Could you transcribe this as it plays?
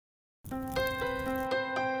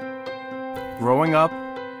Growing up,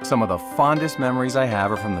 some of the fondest memories I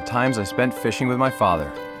have are from the times I spent fishing with my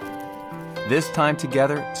father. This time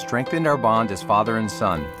together strengthened our bond as father and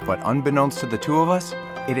son, but unbeknownst to the two of us,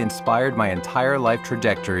 it inspired my entire life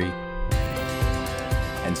trajectory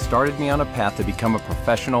and started me on a path to become a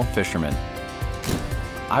professional fisherman.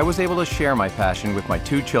 I was able to share my passion with my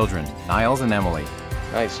two children, Niles and Emily.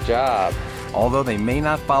 Nice job. Although they may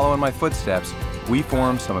not follow in my footsteps, we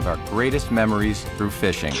formed some of our greatest memories through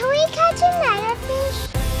fishing. Can we catch another fish?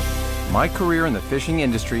 My career in the fishing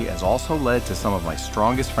industry has also led to some of my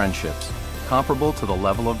strongest friendships, comparable to the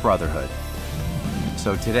level of brotherhood.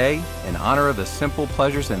 So today, in honor of the simple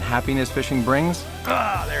pleasures and happiness fishing brings,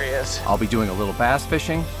 There he is. I'll be doing a little bass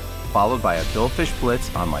fishing, followed by a billfish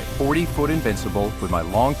blitz on my 40 Foot Invincible with my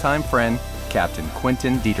longtime friend, Captain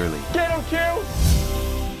Quentin Dieterle. Get him, Q!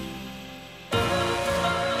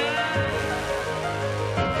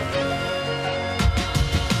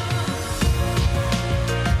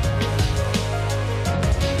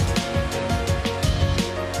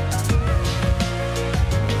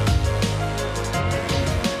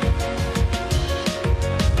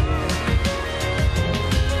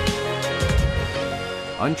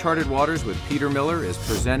 Uncharted Waters with Peter Miller is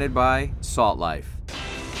presented by Salt Life.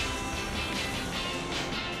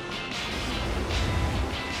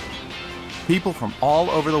 People from all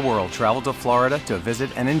over the world travel to Florida to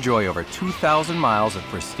visit and enjoy over 2,000 miles of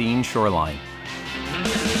pristine shoreline.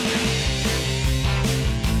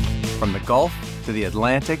 From the Gulf to the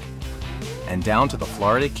Atlantic and down to the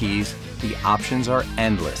Florida Keys, the options are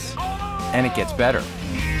endless. And it gets better.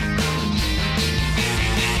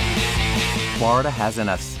 Florida has an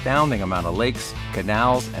astounding amount of lakes,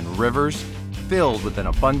 canals, and rivers filled with an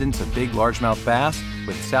abundance of big largemouth bass,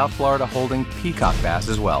 with South Florida holding Peacock Bass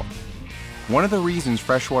as well. One of the reasons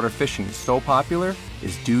freshwater fishing is so popular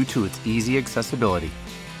is due to its easy accessibility.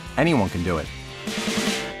 Anyone can do it.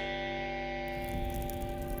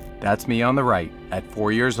 That's me on the right at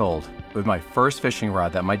 4 years old with my first fishing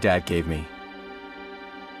rod that my dad gave me.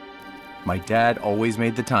 My dad always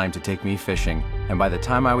made the time to take me fishing, and by the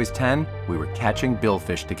time I was 10, we were catching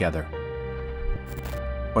billfish together.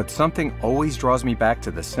 But something always draws me back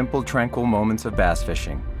to the simple, tranquil moments of bass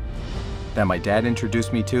fishing that my dad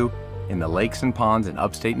introduced me to in the lakes and ponds in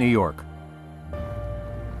upstate New York,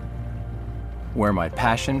 where my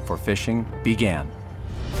passion for fishing began.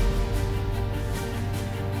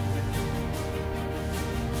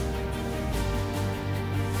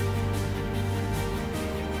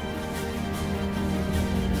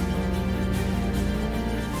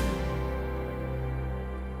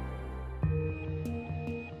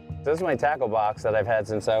 This is my tackle box that I've had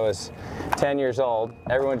since I was 10 years old.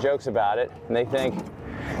 Everyone jokes about it, and they think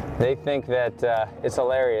that it's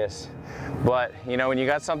hilarious. But you know, when you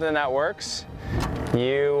got something that works,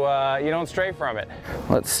 you don't stray from it.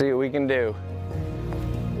 Let's see what we can do.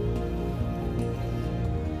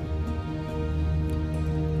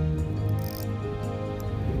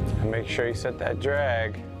 And make sure you set that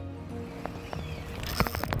drag.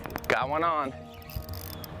 Got one on.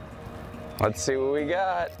 Let's see what we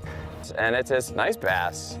got. And it's a nice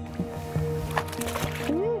bass.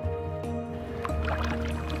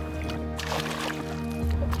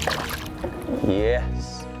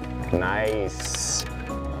 Yes, nice.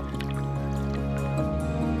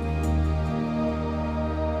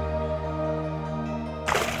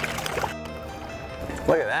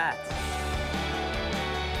 Look at that.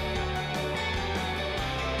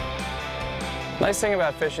 Nice thing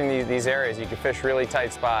about fishing these areas, you can fish really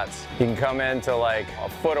tight spots. You can come into like a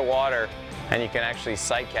foot of water and you can actually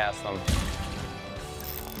sight cast them.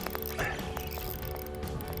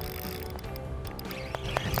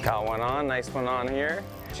 Got one on, nice one on here.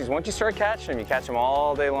 Once you start catching them, you catch them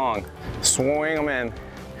all day long. Swing them in.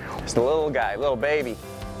 Just a little guy, little baby.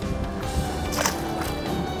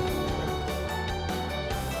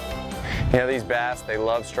 You know, these bass, they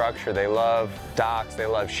love structure, they love docks, they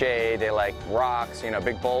love shade, they like rocks, you know,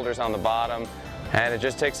 big boulders on the bottom, and it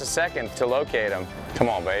just takes a second to locate them. Come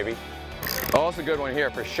on, baby. Oh, it's a good one here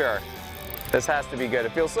for sure. This has to be good.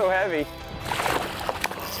 It feels so heavy.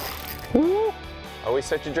 Woo. Always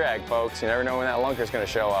such a drag, folks. You never know when that lunker's gonna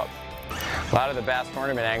show up. A lot of the bass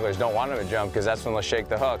tournament anglers don't want them to jump because that's when they'll shake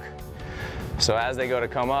the hook. So as they go to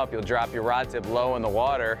come up, you'll drop your rod tip low in the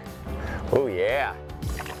water. Oh yeah.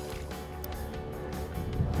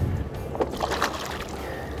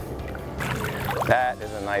 That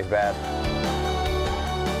is a nice bass.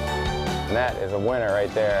 And that is a winner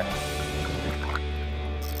right there.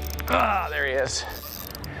 Ah, there he is.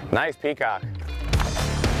 Nice peacock.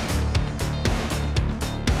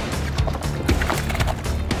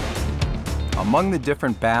 Among the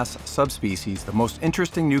different bass subspecies, the most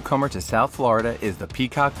interesting newcomer to South Florida is the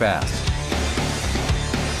Peacock Bass.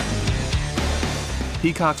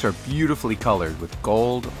 Peacocks are beautifully colored with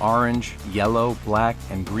gold, orange, yellow, black,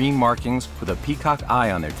 and green markings with a peacock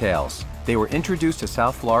eye on their tails. They were introduced to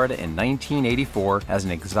South Florida in 1984 as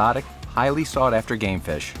an exotic, highly sought-after game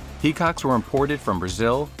fish. Peacocks were imported from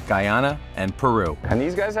Brazil, Guyana, and Peru. And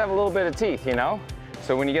these guys have a little bit of teeth, you know?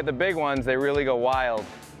 So when you get the big ones, they really go wild.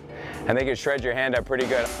 And they can shred your hand up pretty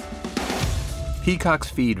good. Peacocks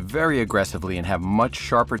feed very aggressively and have much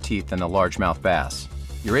sharper teeth than the largemouth bass.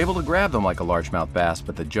 You're able to grab them like a largemouth bass,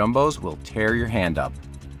 but the jumbos will tear your hand up.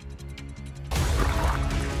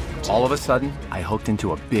 All of a sudden, I hooked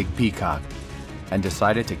into a big peacock and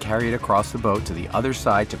decided to carry it across the boat to the other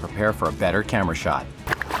side to prepare for a better camera shot.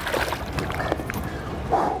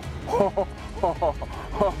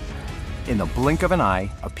 In the blink of an eye,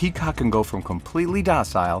 a peacock can go from completely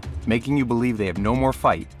docile, making you believe they have no more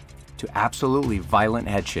fight, to absolutely violent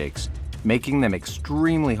head shakes, making them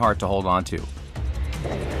extremely hard to hold on to.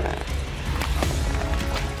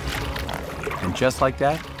 And just like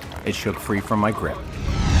that, it shook free from my grip.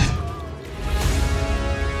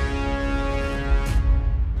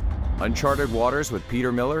 Uncharted Waters with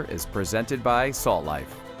Peter Miller is presented by Salt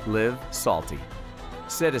Life. Live salty.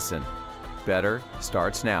 Citizen. Better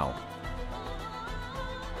starts now.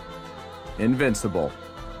 Invincible.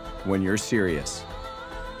 When you're serious.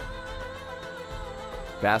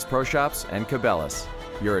 Bass Pro Shops and Cabela's.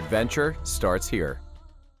 Your adventure starts here.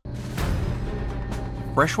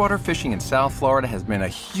 Freshwater fishing in South Florida has been a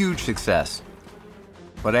huge success.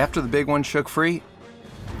 But after the big one shook free,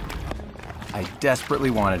 I desperately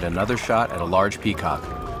wanted another shot at a large peacock,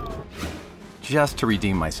 just to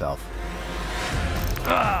redeem myself.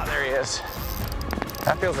 Ah, there he is.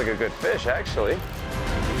 That feels like a good fish, actually.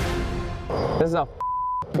 This is a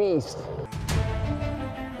beast.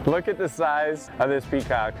 Look at the size of this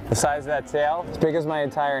peacock. The size of that tail, as big as my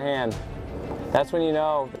entire hand. That's when you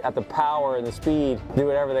know, at the power and the speed, do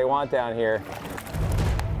whatever they want down here.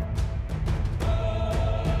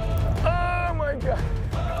 Oh my God.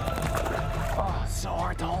 Oh, so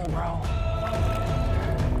hard to hold, bro.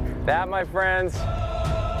 That, my friends,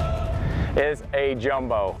 is a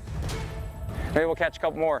jumbo. Maybe we'll catch a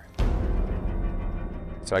couple more.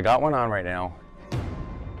 So I got one on right now.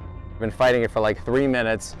 I've been fighting it for like 3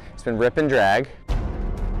 minutes. It's been rip and drag.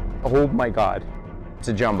 Oh my God, it's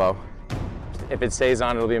a jumbo. If it stays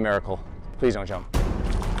on, it'll be a miracle. Please don't jump.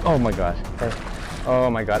 Oh my God. Oh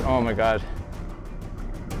my God, oh my God.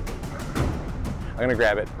 I'm gonna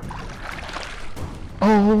grab it.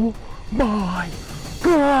 Oh my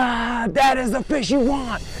God, that is the fish you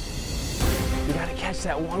want. You gotta catch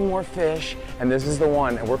that one more fish, and this is the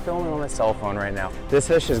one, and we're filming on my cell phone right now. This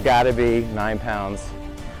fish has gotta be 9 pounds.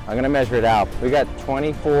 I'm gonna measure it out. We got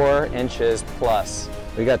 24 inches plus.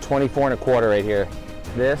 We got 24 and a quarter right here.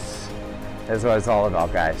 This is what it's all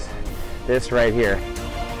about, guys. This right here.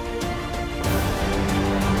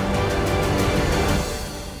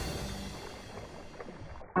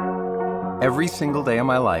 Every single day of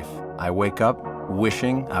my life, I wake up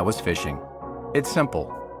wishing I was fishing. It's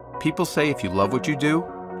simple. People say if you love what you do,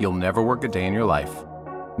 you'll never work a day in your life.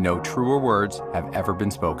 No truer words have ever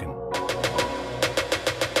been spoken.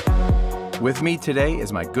 With me today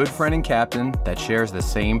is my good friend and captain that shares the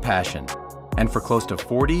same passion. And for close to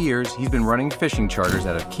 40 years, he's been running fishing charters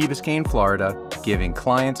out of Key Biscayne, Florida, giving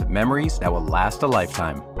clients memories that will last a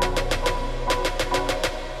lifetime.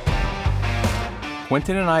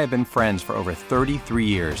 Quentin and I have been friends for over 33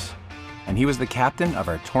 years, and he was the captain of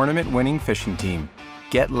our tournament-winning fishing team,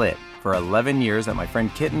 Get Lit, for 11 years that my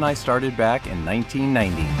friend Kit and I started back in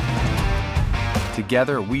 1990.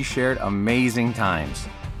 Together, we shared amazing times,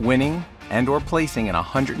 winning and/or placing in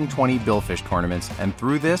 120 billfish tournaments, and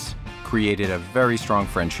through this, created a very strong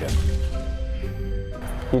friendship.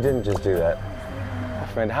 You didn't just do that.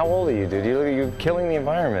 Friend, how old are you, dude? You're killing the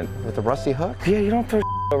environment. With a rusty hook? Yeah, you don't throw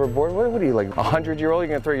overboard. What are you, like 100-year-old? You're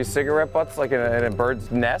gonna throw your cigarette butts like in a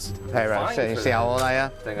bird's nest? Hey, right, so you see how old I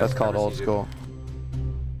am? That's called old school.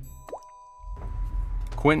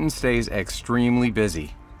 Quentin stays extremely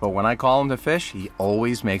busy, but when I call him to fish, he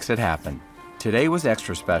always makes it happen. Today was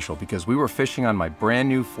extra special because we were fishing on my brand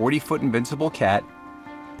new 40-foot Invincible Cat,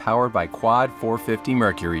 powered by Quad 450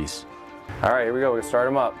 Mercurys. All right, here we go. We'll start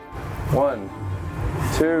them up. 1,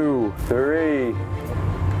 2, 3,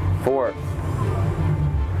 4.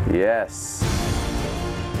 Yes.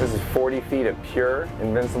 This is 40 feet of pure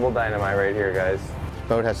Invincible dynamite right here, guys. This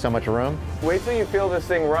boat has so much room. Wait till you feel this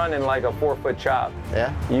thing run in like a 4-foot chop.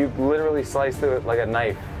 Yeah? You literally slice through it like a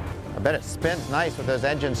knife. I bet it spins nice with those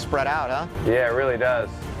engines spread out, huh? Yeah, it really does.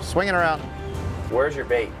 Swing it around. Where's your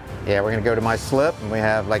bait? Yeah, we're gonna go to my slip, and we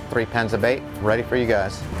have like 3 pens of bait ready for you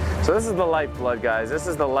guys. So this is the lifeblood, guys. This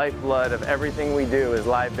is the lifeblood of everything we do is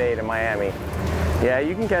live bait in Miami. Yeah,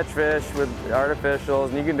 you can catch fish with artificials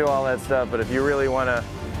and you can do all that stuff, but if you really want to,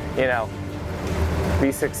 you know,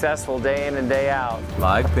 be successful day in and day out.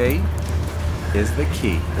 Live bait is the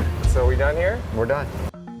key. So are we done here? We're done.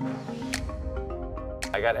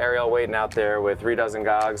 I got Ariel waiting out there with 3 dozen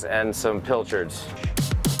gogs and some pilchards.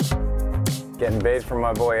 Getting bait from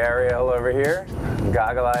my boy Ariel over here.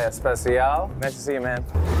 Goggle Eye Especial. Nice to see you, man.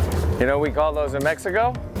 You know what we call those in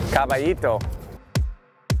Mexico? Caballito.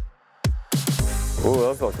 Ooh,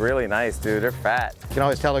 those look really nice, dude. They're fat. You can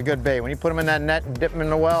always tell a good bait. When you put them in that net and dip them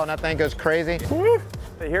in the well and that thing goes crazy. Woo.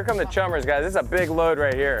 Here come the chummers, guys. This is a big load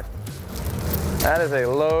right here. That is a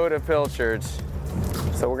load of pilchards.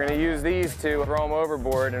 So we're gonna use these to throw them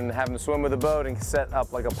overboard and have them swim with the boat and set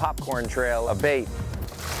up like a popcorn trail of bait.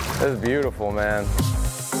 This is beautiful, man.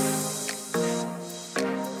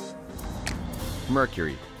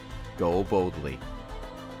 Mercury, go boldly.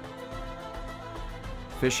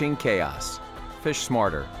 Fishing chaos. Fish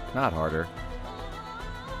smarter, not harder.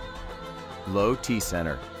 Low T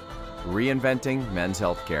Center, reinventing men's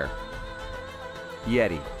healthcare.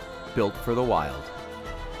 Yeti, built for the wild.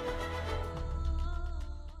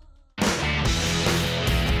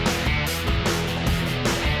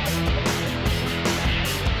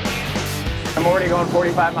 I'm already going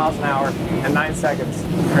 45 miles an hour in 9 seconds.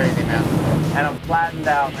 Crazy, man. And I'm flattened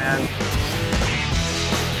out, man.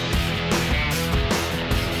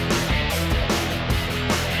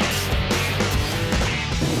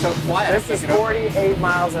 So quiet. This is 48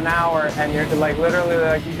 miles an hour, and you're like literally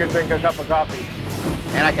like you could drink a cup of coffee.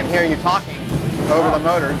 And I can hear you talking over the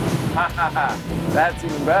motor. That's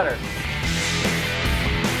even better.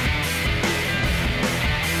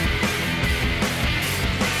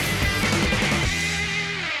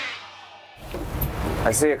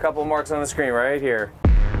 I see a couple marks on the screen right here.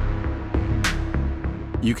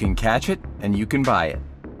 You can catch it and you can buy it,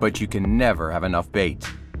 but you can never have enough bait.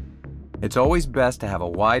 It's always best to have a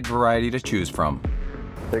wide variety to choose from.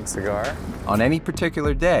 Big cigar. On any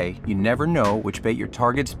particular day, you never know which bait your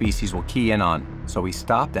target species will key in on, so we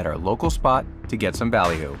stopped at our local spot to get some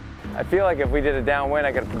ballyhoo. I feel like if we did a downwind,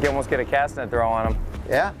 I could almost get a cast net throw on them.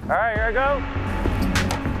 Yeah? All right, here I go.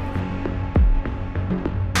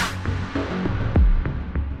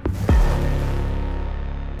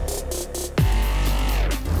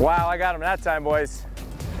 Wow, I got him that time, boys.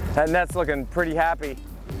 That net's looking pretty happy.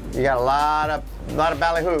 You got a lot of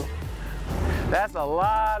ballyhoo. That's a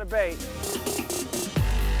lot of bait.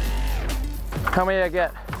 How many did I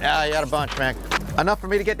get? Yeah, you got a bunch, man. Enough for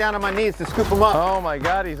me to get down on my knees to scoop them up. Oh my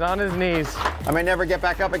God, he's on his knees. I may never get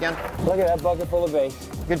back up again. Look at that bucket full of bait.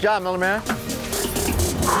 Good job, Miller Man.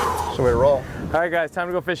 So we roll. All right, guys, time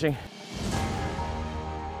to go fishing.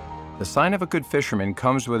 The sign of a good fisherman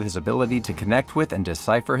comes with his ability to connect with and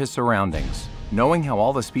decipher his surroundings. Knowing how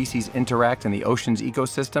all the species interact in the ocean's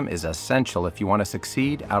ecosystem is essential if you want to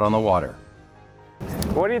succeed out on the water.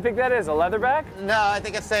 What do you think that is, a leatherback? No, I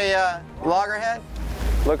think it's a loggerhead.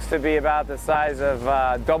 Looks to be about the size of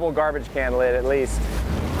a double garbage can lid at least.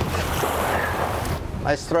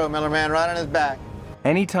 Nice throw, Miller Man, right on his back.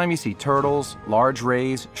 Anytime you see turtles, large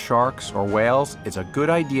rays, sharks, or whales, it's a good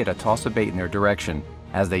idea to toss a bait in their direction,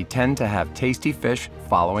 as they tend to have tasty fish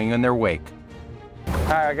following in their wake.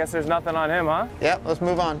 All right, I guess there's nothing on him, huh? Yep, let's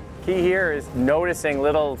move on. Key here is noticing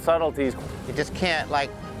little subtleties. You just can't, like,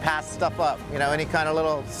 pass stuff up. You know, any kind of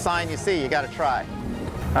little sign you see, you got to try.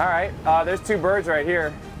 All right, there's 2 birds right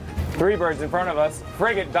here. 3 birds in front of us.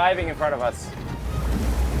 Frigate diving in front of us.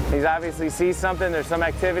 He's obviously sees something. There's some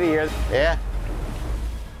activity here. Yeah.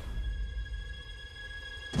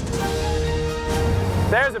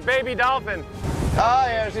 There's a baby dolphin. Oh,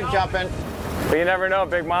 yeah, she's jumping. But you never know,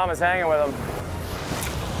 Big Mama's hanging with them.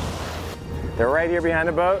 They're right here behind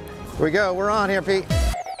the boat. Here we go, we're on here, Pete.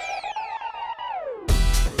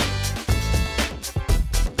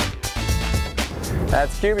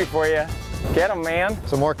 That's QB for you. Get them, man.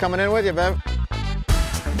 Some more coming in with you, babe.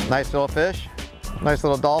 Nice little fish. Nice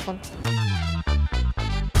little dolphin.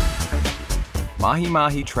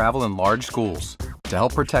 Mahi travel in large schools to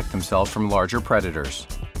help protect themselves from larger predators.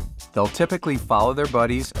 They'll typically follow their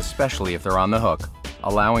buddies, especially if they're on the hook,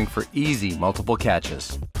 allowing for easy multiple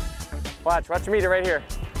catches. Watch your meter right here.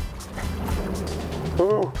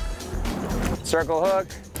 Ooh. Circle hook,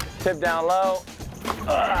 tip down low.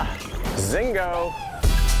 Zingo.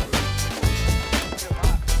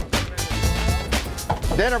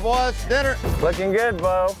 Dinner, boys, dinner. Looking good,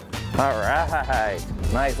 Bo. All right.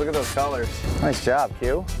 Nice, look at those colors. Nice job,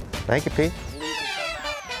 Q. Thank you, Pete.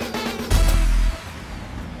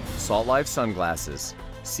 Salt Life sunglasses.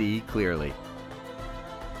 See clearly.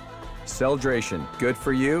 Celdration, good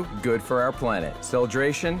for you, good for our planet.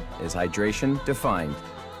 Celdration is hydration defined.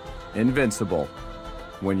 Invincible,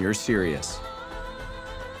 when you're serious.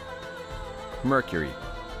 Mercury,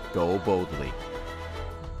 go boldly.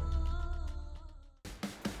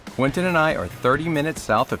 Quentin and I are 30 minutes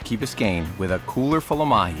south of Key Biscayne with a cooler full of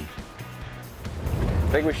mahi.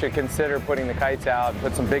 I think we should consider putting the kites out,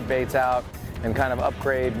 put some big baits out, and kind of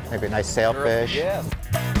upgrade. Maybe a nice sailfish. Yeah.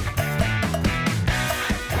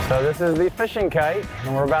 So this is the fishing kite,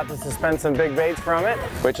 and we're about to suspend some big baits from it,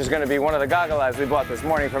 which is going to be one of the goggle eyes we bought this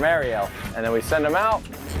morning from Ariel. And then we send them out,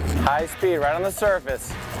 high speed, right on the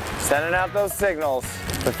surface, sending out those signals.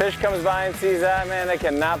 The fish comes by and sees that, man, they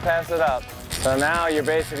cannot pass it up. So now you're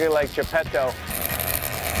basically like Geppetto.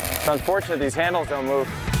 It's unfortunate these handles don't move.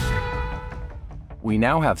 We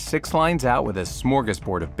now have 6 lines out with a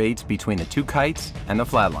smorgasbord of baits between the 2 kites and the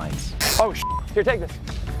flat lines. Oh, here, take this.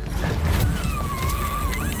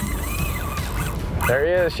 There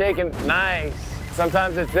he is, shaking. Nice.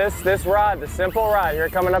 Sometimes it's this rod, the simple rod. Here,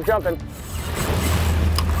 coming up, jumping.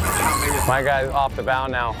 My guy's off the bow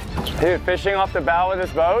now. Dude, fishing off the bow with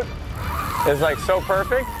this boat is like so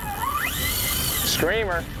perfect.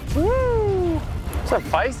 Screamer. Woo! It's a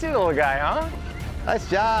feisty little guy, huh? Nice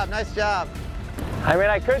job, nice job. I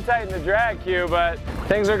mean, I could tighten the drag cue, but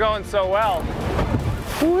things are going so well.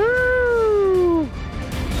 Woo!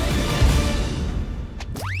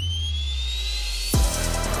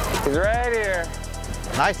 He's right here.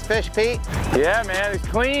 Nice fish, Pete. Yeah, man, he's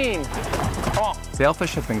clean. Come on.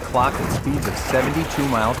 Sailfish have been clocked at speeds of 72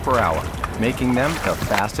 miles per hour, making them the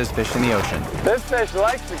fastest fish in the ocean. This fish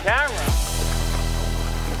likes the camera.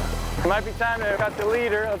 It might be time to cut the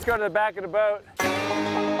leader. Let's go to the back of the boat.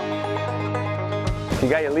 You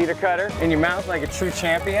got your leader cutter in your mouth like a true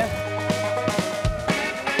champion.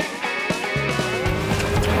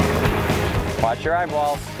 Watch your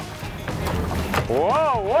eyeballs.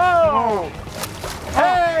 Whoa, whoa!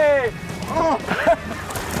 Hey!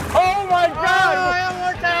 Oh my God! I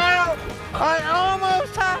almost had him! I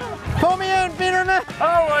almost had him! Pull me in, Peter!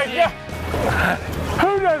 Oh my God!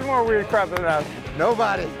 Who does more weird crap than us?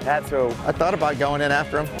 Nobody. That's who. I thought about going in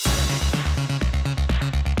after him.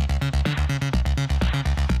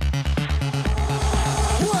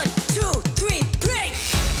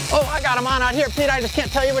 Oh, I got him on out here, Pete. I just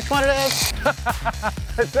can't tell you which one it is.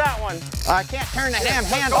 It's that one. I can't turn the damn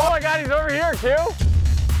handle. Oh my God, he's over here, Q.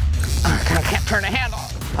 I can't turn the handle.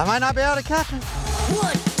 I might not be able to catch him.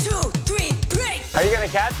 1, 2, 3, break! Are you gonna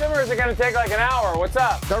catch him, or is it gonna take like an hour? What's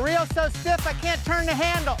up? The reel's so stiff, I can't turn the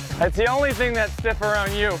handle. That's the only thing that's stiff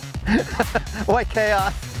around you. What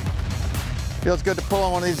chaos. Feels good to pull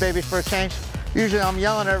on one of these babies for a change. Usually I'm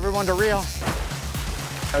yelling at everyone to reel.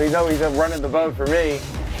 He's always running the boat for me,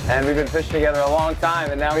 and we've been fishing together a long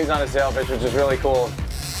time, and now he's on a sailfish, which is really cool.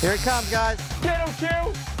 Here he comes, guys. Get him,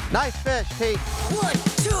 Q! Nice fish, Pete. 1,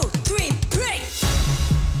 2, 3, break!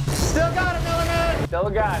 Still got him, Milliman. Still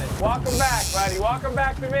got it. Walk him back, buddy. Walk him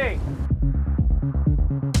back to me.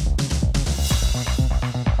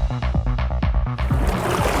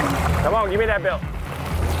 Come on, give me that bill.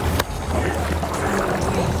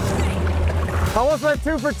 Almost went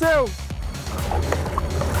 2 for 2.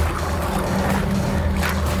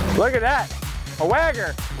 Look at that. A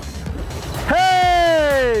wagger.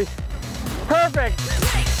 Hey! Perfect.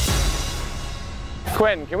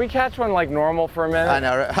 Quentin, can we catch one like normal for a minute? I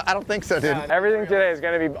know. I don't think so, dude. Everything today is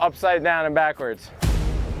going to be upside down and backwards.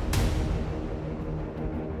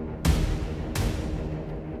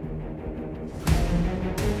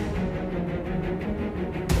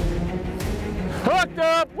 Hooked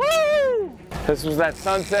up! Woo! This was that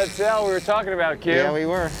sunset sail we were talking about, Q. Yeah, we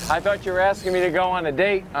were. I thought you were asking me to go on a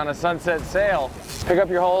date on a sunset sail. Pick up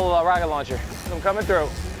your whole rocket launcher. I'm coming through.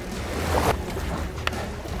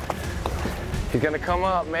 He's gonna come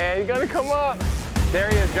up, man. He's gonna come up. There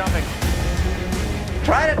he is, jumping.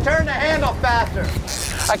 Try to turn the handle faster.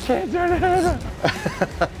 I can't turn the handle.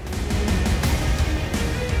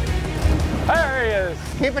 There he is.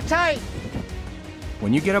 Keep it tight.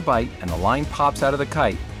 When you get a bite and the line pops out of the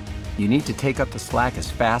kite, you need to take up the slack as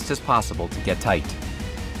fast as possible to get tight.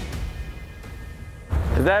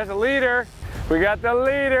 There's the leader. We got the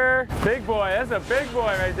leader. Big boy, that's a big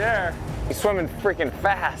boy right there. He's swimming freaking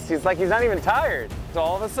fast. He's like, he's not even tired. So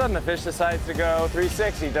all of a sudden the fish decides to go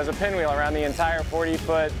 360, does a pinwheel around the entire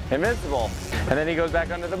 40-foot Invincible. And then he goes back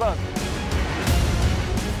under the boat.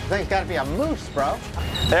 I think it's gotta be a moose, bro.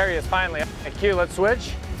 There he is, finally. Hey, Q, let's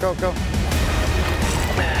switch. Go, go.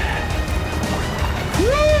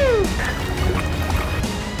 Woo!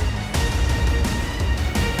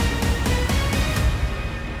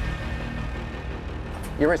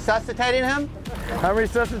 You're resuscitating him? I'm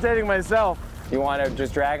resuscitating myself. You want to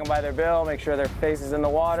just drag them by their bill, make sure their face is in the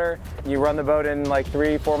water. You run the boat in like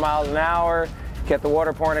 3-4 miles an hour, get the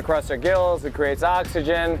water pouring across their gills, it creates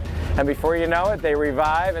oxygen, and before you know it, they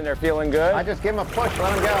revive and they're feeling good. I just give them a push,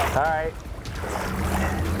 let them go. All right.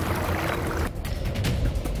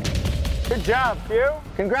 Good job, Hugh.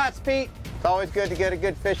 Congrats, Pete. It's always good to get a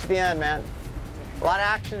good fish at the end, man. A lot of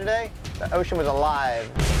action today. The ocean was alive.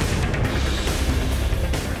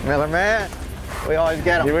 Miller, man. We always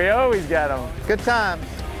get them. We always get them. Good times.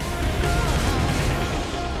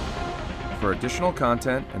 For additional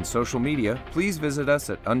content and social media, please visit us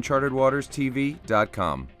at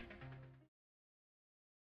unchartedwaterstv.com.